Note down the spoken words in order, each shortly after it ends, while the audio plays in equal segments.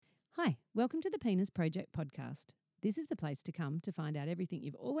Welcome to the Penis Project podcast. This is the place to come to find out everything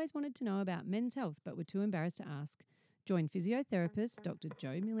you've always wanted to know about men's health but were too embarrassed to ask. Join physiotherapist Dr.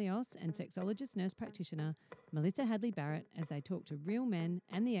 Joe Milios and sexologist nurse practitioner Melissa Hadley-Barrett as they talk to real men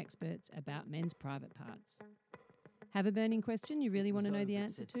and the experts about men's private parts. Have a burning question you really want to know the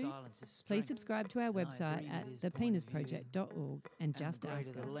answer to? Please subscribe to our website at thepenisproject.org and just ask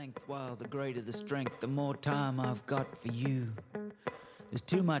us. The length, while the greater the strength, the more time I've got for you. There's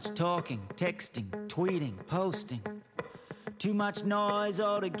too much talking, texting, tweeting, posting. Too much noise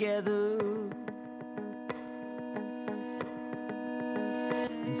altogether.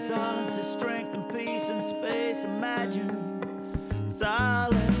 In silence is strength and peace and space. Imagine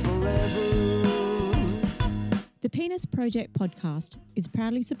silent forever. The Penis Project podcast is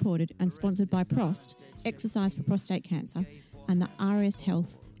proudly supported and sponsored by PROST, Exercise for Prostate Cancer, and the RS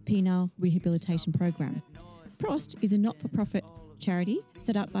Health Penile Rehabilitation Program. PROST is a not-for-profit charity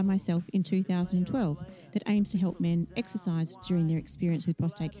set up by myself in 2012 that aims to help men exercise during their experience with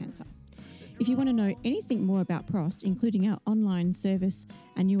prostate cancer. If you want to know anything more about PROST, including our online service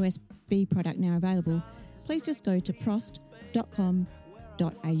and USB product now available, please just go to prost.com.au.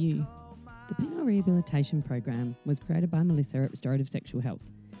 The Penile Rehabilitation Program was created by Melissa at Restorative Sexual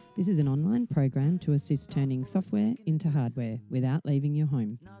Health. This is an online program to assist turning software into hardware without leaving your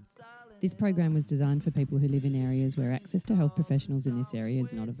home. This program was designed for people who live in areas where access to health professionals in this area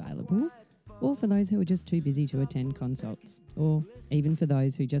is not available, or for those who are just too busy to attend consults, or even for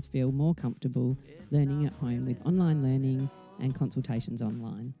those who just feel more comfortable learning at home with online learning and consultations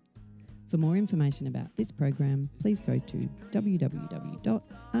online. For more information about this program, please go to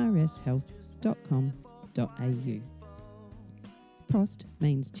www.rshealth.com.au. Prost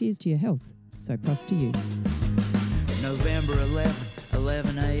means cheers to your health, so prost to you. November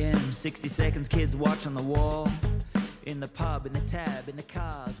 11 a.m., 60 seconds, kids watch on the wall. In the pub, in the tab, in the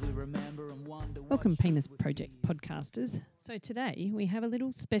cars, we remember and wonder. Welcome, Penis Project podcasters. So today we have a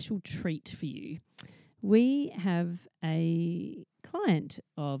little special treat for you. We have a client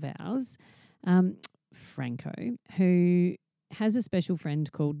of ours, Franco, who has a special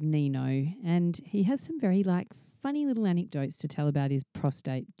friend called Nino, and he has some very funny little anecdotes to tell about his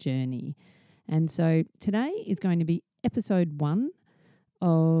prostate journey. And so today is going to be episode 1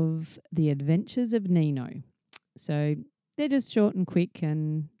 of The Adventures of Nino. So they're just short and quick,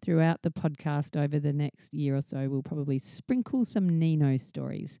 and throughout the podcast over the next year or so, we'll probably sprinkle some Nino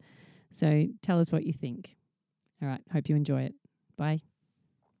stories. So tell us what you think. All right, hope you enjoy it. Bye.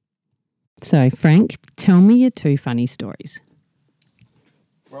 So, Frank, tell me your 2 funny stories.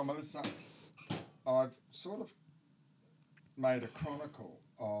 Well, Melissa, I've sort of made a chronicle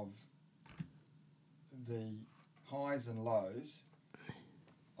of the highs and lows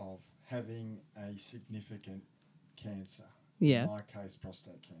of having a significant cancer. Yeah. In my case,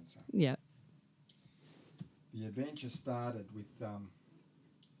 prostate cancer. Yeah. The adventure started with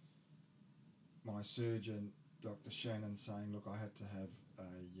my surgeon, Dr. Shannon, saying, look, I had to have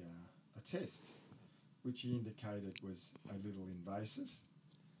a test, which he indicated was a little invasive.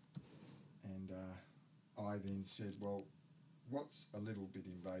 And I then said, well, what's a little bit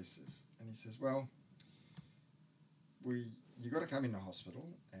invasive? And he says, well, you got to come into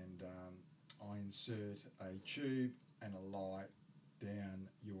hospital, and I insert a tube and a light down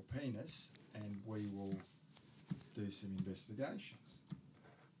your penis, and we will do some investigations.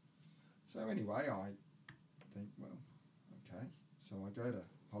 So anyway, I think, well, okay. So I go to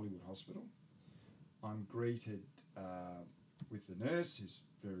Hollywood Hospital. I'm greeted with the nurse, who's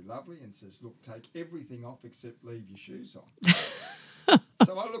very lovely, and says, look, take everything off except leave your shoes on.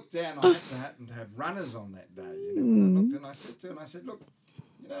 So I looked down, I happened to have runners on that day, and I looked and I said to her, look,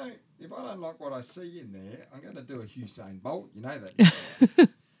 if I don't like what I see in there, I'm going to do a Usain Bolt, that.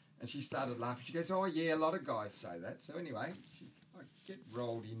 And she started laughing. She goes, oh yeah, a lot of guys say that. So anyway, I get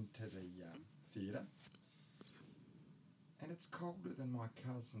rolled into the theatre, and it's colder than my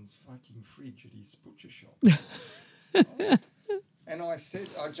cousin's fucking fridge at his butcher shop. Right? And I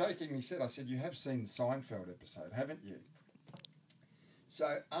jokingly said, you have seen the Seinfeld episode, haven't you?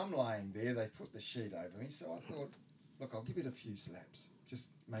 So I'm laying there, they put the sheet over me, so I thought, look, I'll give it a few slaps, just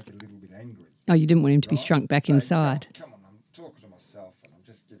make it a little bit angry. Oh, you didn't want him to be shrunk back inside. Come on, I'm talking to myself and I'm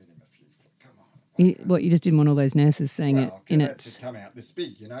just giving him a few, come on. You just didn't want all those nurses saying it in it. To come out this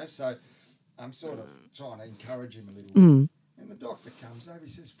big, so I'm sort of trying to encourage him a little bit. And the doctor comes over, he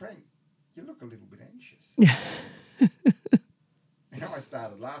says, Frank, you look a little bit anxious. And I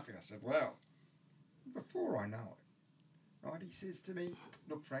started laughing. I said, well, before I know it, right, he says to me,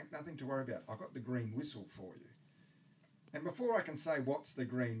 look, Frank, nothing to worry about. I've got the green whistle for you. And before I can say, what's the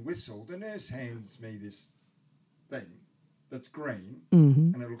green whistle, the nurse hands me this thing that's green,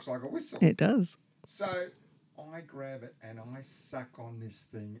 Mm-hmm. and it looks like a whistle. It does. So I grab it and I suck on this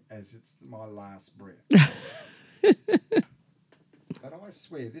thing as it's my last breath. But I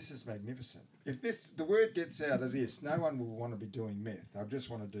swear, this is magnificent. If the word gets out of this, no one will want to be doing meth. They'll just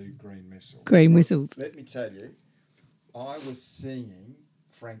want to do green whistles. Green whistles. Let me tell you, I was singing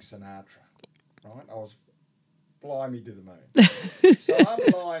Frank Sinatra, right? I was fly me to the moon. So I'm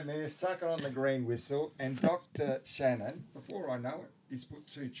lying there, sucking on the green whistle, and Dr. Shannon, before I know it, he's put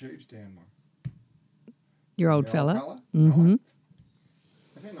 2 tubes down my Your old fella. Mm-hmm. Right?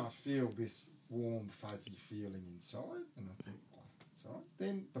 And then I feel this warm, fuzzy feeling inside, and I think, oh, that's all right.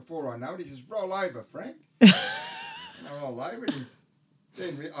 Then, before I know it, he says, roll over, Frank. And I roll over, and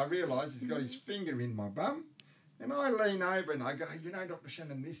then I realise he's got his finger in my bum, and I lean over and I go, you know, Dr.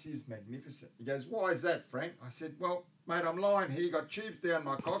 Shannon, this is magnificent. He goes, why is that, Frank? I said, well, mate, I'm lying here, got tubes down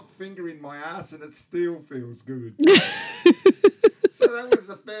my cock, finger in my ass, and it still feels good. So that was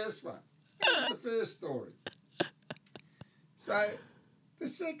the first one. That was the first story. So the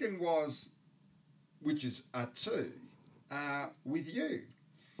second was, which is a 2, with you.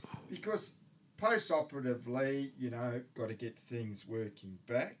 Because post-operatively, you know, got to get things working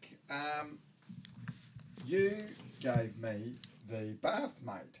back. You gave me the bath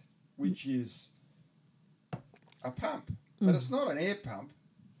mate, which is a pump. But it's not an air pump,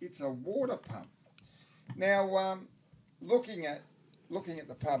 it's a water pump. Now, looking at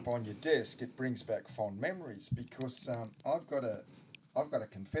the pump on your desk, it brings back fond memories because I've got a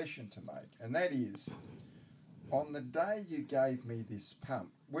confession to make, and that is, on the day you gave me this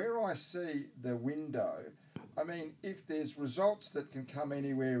pump, where I see the window, I mean, if there's results that can come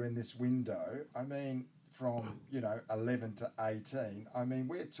anywhere in this window, I mean, from, 11 to 18, I mean,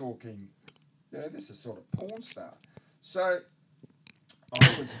 we're talking, this is sort of porn star. So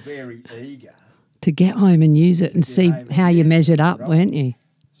I was very eager to get home and use it and see how you measured up, right? Weren't you?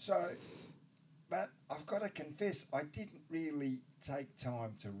 So, but I've got to confess, I didn't really take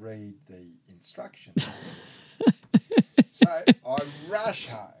time to read the instructions. So I rush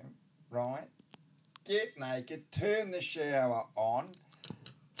home, right, get naked, turn the shower on,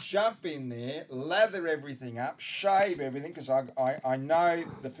 jump in there, lather everything up, shave everything, because I know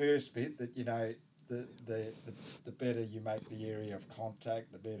the first bit that, the better you make the area of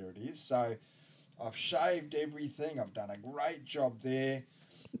contact, the better it is. So I've shaved everything. I've done a great job there.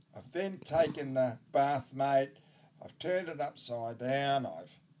 I've then taken the bath mate. I've turned it upside down.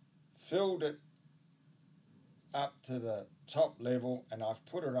 I've filled it up to the top level, and I've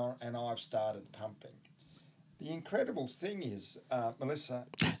put it on, and I've started pumping. The incredible thing is, Melissa,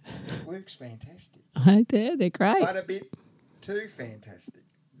 it works fantastic. They're great. But a bit too fantastic,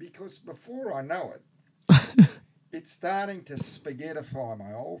 because before I know it, it's starting to spaghettify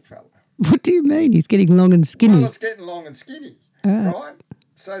my old fella. What do you mean? He's getting long and skinny. Well, it's getting long and skinny, right?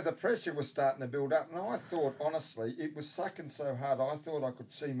 So the pressure was starting to build up, and I thought, honestly, it was sucking so hard, I thought I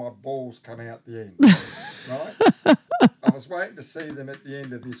could see my balls come out the end, right? I was waiting to see them at the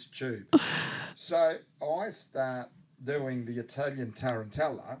end of this tube. So I start doing the Italian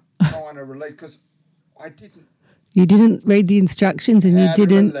tarantella, trying to release, because I didn't. You didn't read the instructions, and you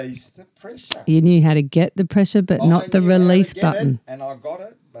didn't release the pressure. You knew how to get the pressure, but not the release button. And I got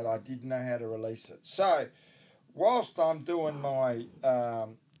it, but I didn't know how to release it. So, whilst I'm doing my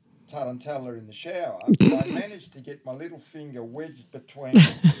tarantella in the shower, I managed to get my little finger wedged between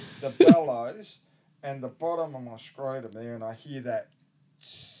the bellows and the bottom of my scrotum there, and I hear that.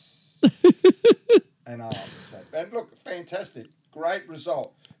 And look, fantastic, great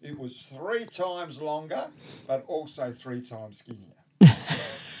result. It was 3 times longer, but also 3 times skinnier.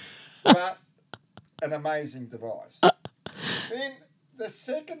 But an amazing device. Then the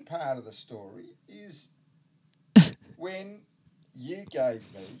second part of the story is when you gave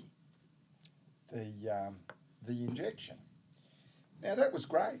me the injection. Now that was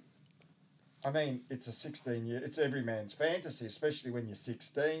great. I mean, it's it's every man's fantasy, especially when you're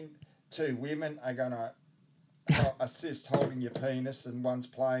 16. 2 women are going to assist holding your penis, and one's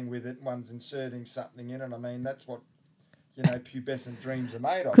playing with it, one's inserting something in it. I mean, that's what, pubescent dreams are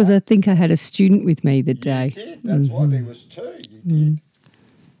made of. Because I think I had a student with me that day. You did. That's why there was 2. You did.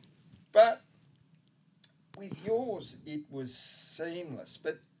 But with yours, it was seamless.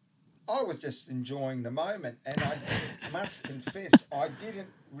 But I was just enjoying the moment, and I must confess, I didn't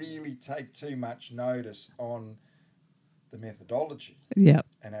really take too much notice on the methodology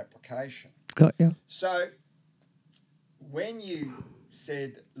and application. Got you. So when you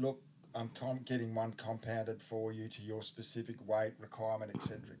said, look, I'm getting one compounded for you to your specific weight requirement,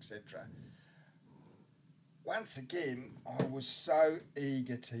 etc., once again, I was so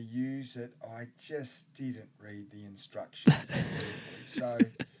eager to use it, I just didn't read the instructions carefully. So,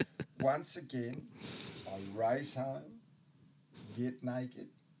 once again, I race home, get naked.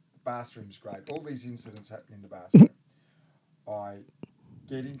 The bathroom's great. All these incidents happen in the bathroom. I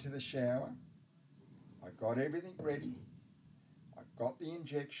get into the shower. I got everything ready. I got the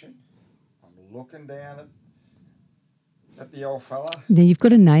injection. I'm looking down at the old fella. Now, you've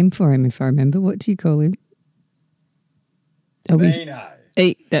got a name for him, if I remember. What do you call him? Nino.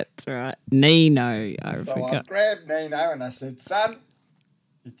 That's right. Nino. I So forgot. I've grabbed Nino and I said, son,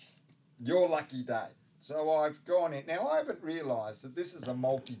 it's your lucky day. So I've gone in. Now, I haven't realised that this is a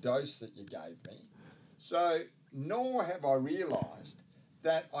multi-dose that you gave me. So, nor have I realised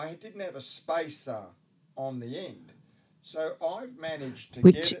that I didn't have a spacer on the end. So I've managed to get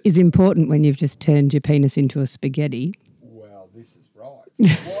Which it. is important when you've just turned your penis into a spaghetti. Well, this is right.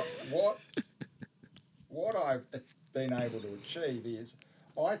 So what I've been able to achieve is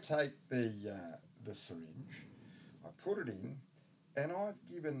I take the syringe, I put it in, and I've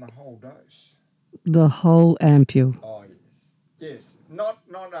given the whole dose. The whole ampule. Oh yes. Not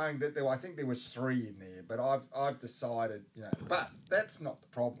knowing that I think there was 3 in there, but I've decided, but that's not the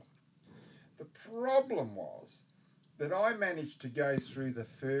problem. The problem was that I managed to go through the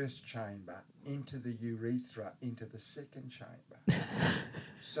first chamber into the urethra into the second chamber.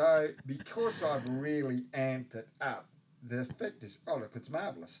 So because I've really amped it up, the effect is, oh look, it's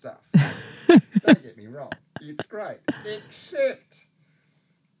marvellous stuff. Don't get me wrong, it's great. Except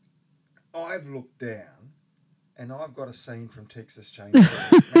I've looked down and I've got a scene from Texas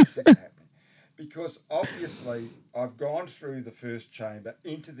Chainsaw Massacre happening. Because obviously I've gone through the first chamber,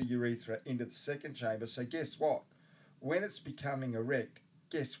 into the urethra, into the second chamber. So guess what? When it's becoming erect,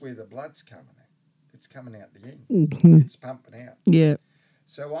 guess where the blood's coming out? It's coming out the end. Mm-hmm. It's pumping out. Yeah.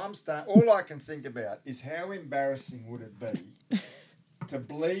 So all I can think about is how embarrassing would it be to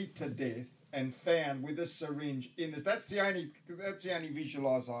bleed to death and found with a syringe in this. That's the only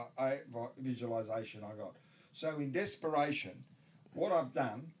visualization I got. So in desperation, what I've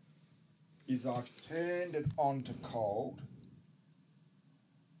done is I've turned it on to cold,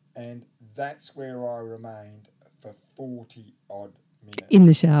 and that's where I remained for 40 odd minutes. In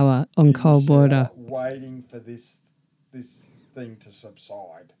the shower on cold water. Waiting for this thing to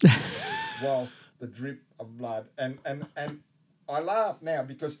subside whilst the drip of blood. And I laugh now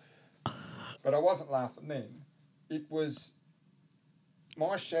but I wasn't laughing then. It was,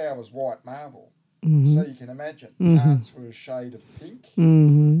 my shower was white marble. Mm-hmm. So you can imagine, parts were a shade of pink.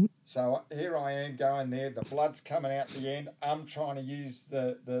 Mm-hmm. So here I am going there, the blood's coming out the end. I'm trying to use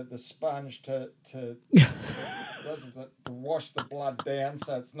the sponge to wash the blood down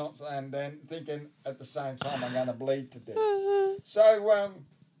so it's not, and then thinking at the same time I'm going to bleed to death. So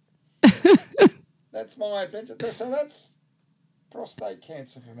that's my adventure. So that's prostate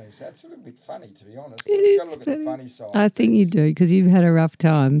cancer for me. So that's a little bit funny, to be honest. You've got to look at the funny side. I think you do, because you've had a rough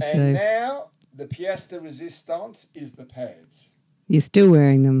time. And now the pièce de résistance is the pads. You're still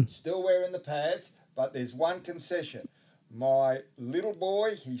wearing them. Still wearing the pads, but there's one concession. My little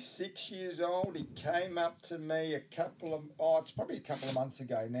boy, he's 6 years old. He came up to me it's probably a couple of months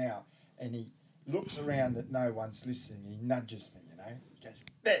ago now, and he looks around that no one's listening. He nudges me, He goes,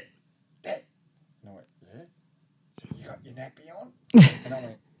 Dad. And I went, yeah? He said, you got your nappy on? And I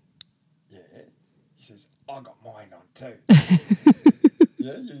went, yeah. He says, I got mine on too.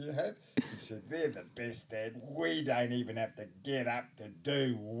 Yeah, you have? He said, they're the best, Dad. We don't even have to get up to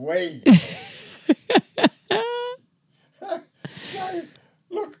do we. So,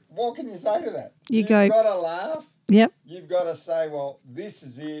 look, what can you say to that? You've got to laugh. Yep. You've got to say, well, this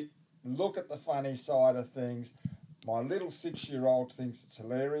is it. Look at the funny side of things. My little 6-year-old thinks it's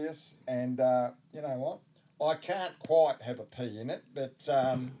hilarious. And you know what? I can't quite have a pee in it, but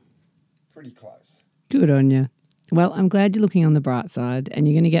pretty close. Good on you. Well, I'm glad you're looking on the bright side, and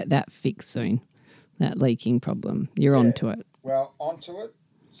you're going to get that fixed soon, that leaking problem. You're onto it. Well, onto it.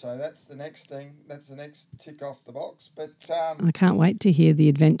 So that's the next thing. That's the next tick off the box. But I can't wait to hear the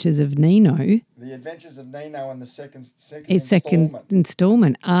adventures of Nino. The adventures of Nino and the second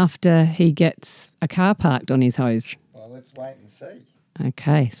installment after he gets a car parked on his hose. Well, let's wait and see.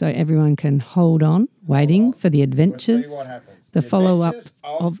 Okay, so everyone can hold on, waiting for the adventures. We'll see what happens. The follow-up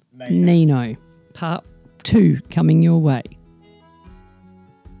of Nino, part 2 coming your way.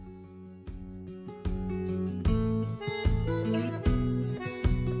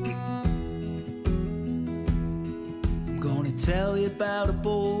 I'm gonna tell you about a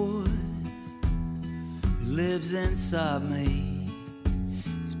boy who lives inside me.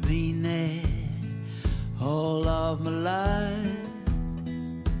 He's been there all of my life.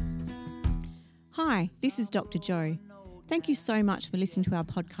 Hi, Hi, this is Dr. Jo. Thank you so much for listening to our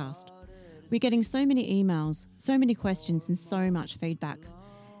podcast. We're getting so many emails, so many questions and so much feedback.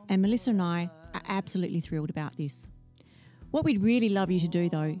 And Melissa and I are absolutely thrilled about this. What we'd really love you to do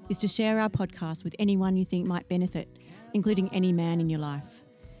though is to share our podcast with anyone you think might benefit, including any man in your life.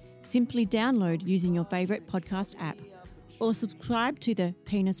 Simply download using your favourite podcast app or subscribe to the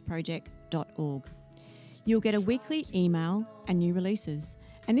penisproject.org. You'll get a weekly email and new releases,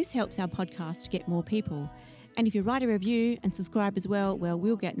 and this helps our podcast get more people. And if you write a review and subscribe as well,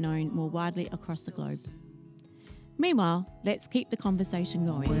 we'll get known more widely across the globe. Meanwhile, let's keep the conversation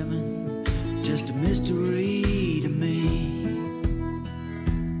going. Women, just a mystery to me.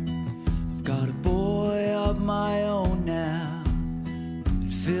 I've got a boy of my own now.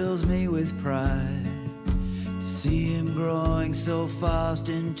 It fills me with pride to see him growing so fast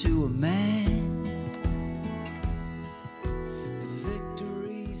into a man.